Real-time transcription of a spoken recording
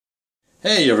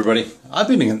Hey everybody, I've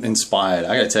been inspired.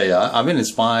 I gotta tell you, I've been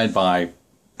inspired by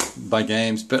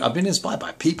games, but I've been inspired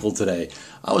by people today.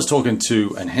 I was talking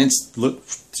to, and hence,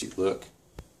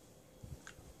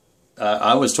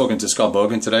 I was talking to Scott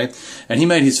Bogan today, and he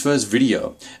made his first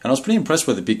video, and I was pretty impressed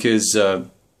with it because,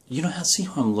 you know how, see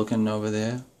how I'm looking over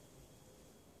there?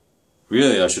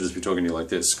 Really, I should just be talking to you like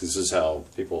this, because this is how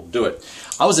people do it.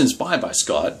 I was inspired by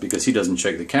Scott, because he doesn't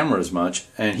check the camera as much,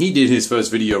 and he did his first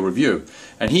video review,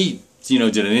 and he, you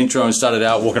know, did an intro and started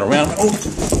out walking around,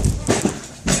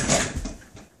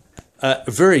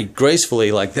 very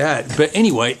gracefully like that. But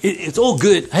anyway, it's all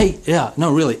good. Hey, yeah,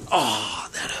 no, really. Oh,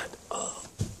 that hurt. Oh.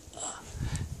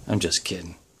 I'm just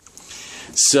kidding.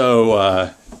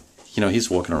 So, you know,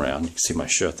 he's walking around. You can see my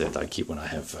shirt there that I keep when I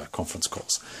have conference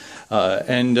calls.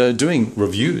 And doing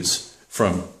reviews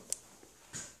from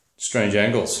strange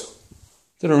angles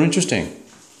that are interesting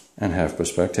and have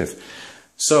perspective.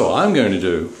 So I'm going to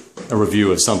do a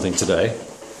review of something today.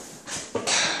 I'm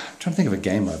trying to think of a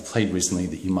game I've played recently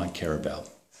that you might care about.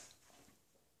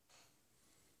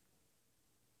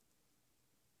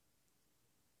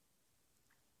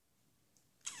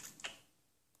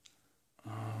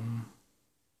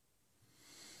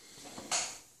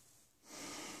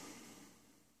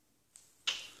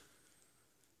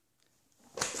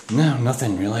 No,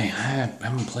 nothing really. I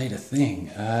haven't played a thing.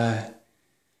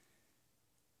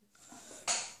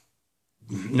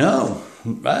 No,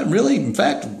 really, in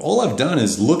fact, all I've done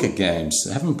is look at games.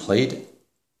 I haven't played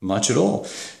much at all.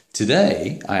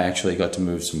 Today, I actually got to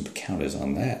move some counters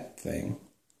on that thing.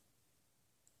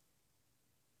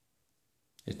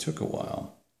 It took a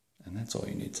while, and that's all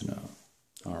you need to know.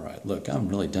 All right, look, I'm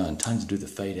really done. Time to do the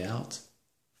fade out,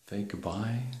 fade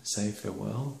goodbye, say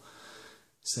farewell,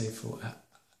 say farewell.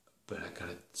 But I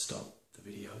gotta stop the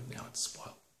video. Now it's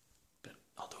spoiled. But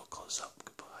I'll do a close up.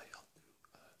 Goodbye.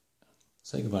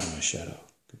 Say goodbye to my shadow.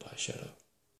 Goodbye, shadow.